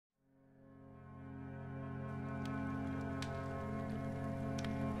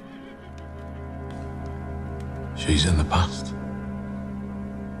She's in the past.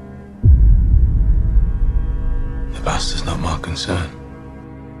 The past is not my concern.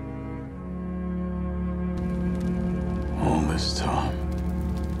 All this time.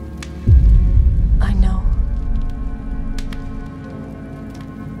 I know.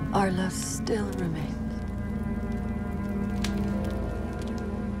 Our love still remains.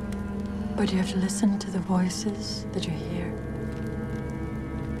 But you have to listen to the voices that you hear.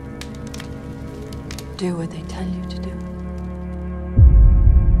 Do what they tell you to do.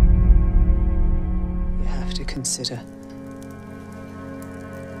 You have to consider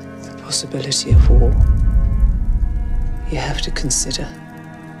the possibility of war. You have to consider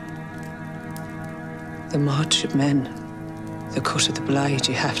the march of men, the cut of the blade.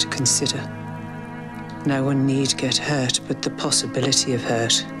 You have to consider no one need get hurt, but the possibility of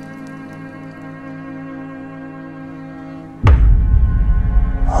hurt.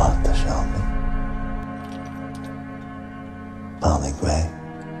 Arthur Shelby, Barney Gray,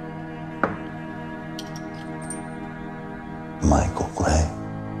 Michael Gray,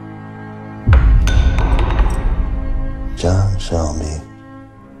 John Shelby,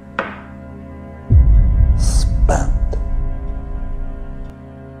 spent.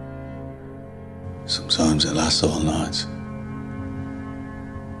 Sometimes it lasts all night.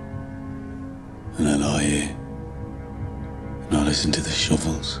 And I lie here and I listen to the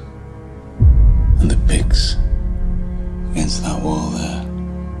shovels and the picks against that wall there.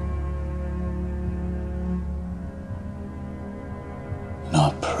 And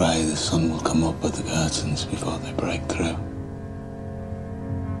I pray the sun will come up at the curtains before they break through.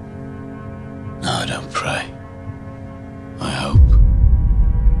 No, I don't pray. I hope.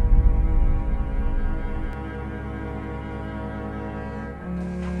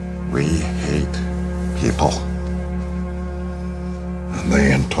 We hate people. And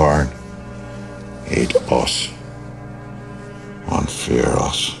they in turn hate us and fear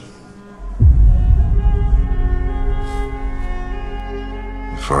us.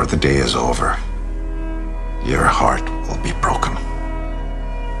 Before the day is over, your heart will be broken.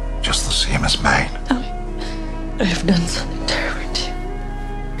 Just the same as mine. I have done something terrible to you.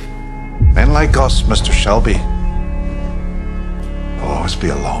 Men like us, Mr. Shelby, will always be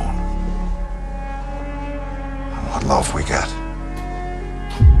alone. And what love we get,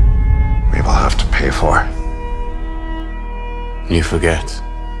 we will have to pay for. You forget,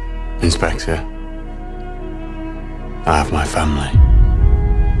 Inspector. I have my family.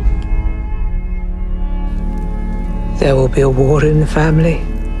 There will be a war in the family.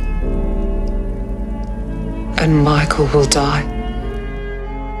 And Michael will die.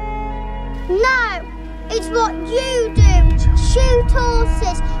 No! It's what you do! Shoot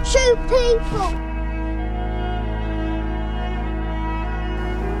horses! Shoot people!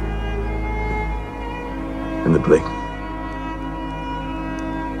 In the blink.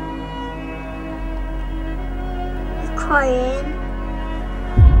 You're crying.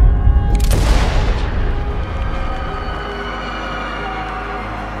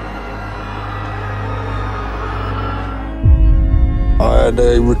 I had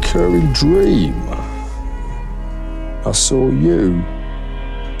a recurring dream. I saw you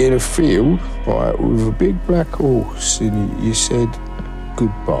in a field, right, with a big black horse, and you said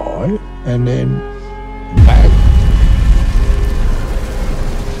goodbye, and then bang.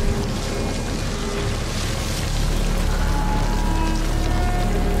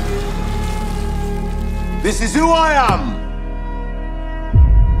 This is who I am!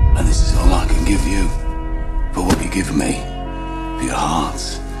 And this is all I can give you for what you give me. For your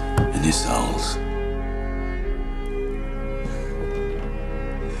hearts and your souls.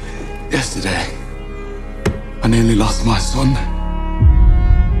 Yesterday, I nearly lost my son.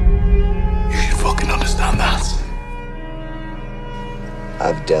 You should fucking understand that.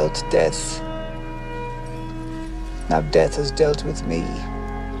 I've dealt death. Now death has dealt with me.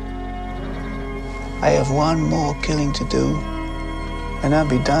 I have one more killing to do, and I'll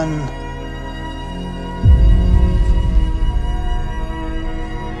be done.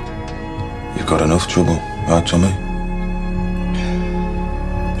 You've got enough trouble, right, Tommy?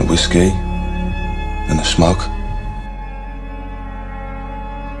 The whiskey and the smoke.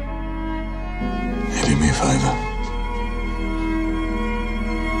 You do me a favour.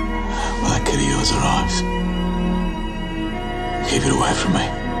 When that kid of yours arrives, keep it away from me.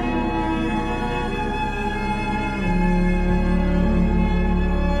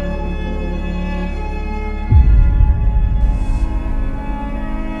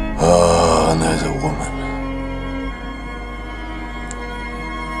 Oh, and there's a woman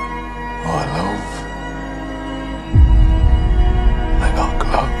who I love. They got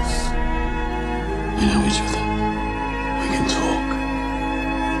close. We know each other.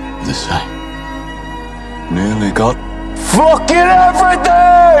 nearly got fucking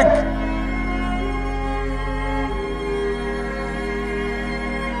everything!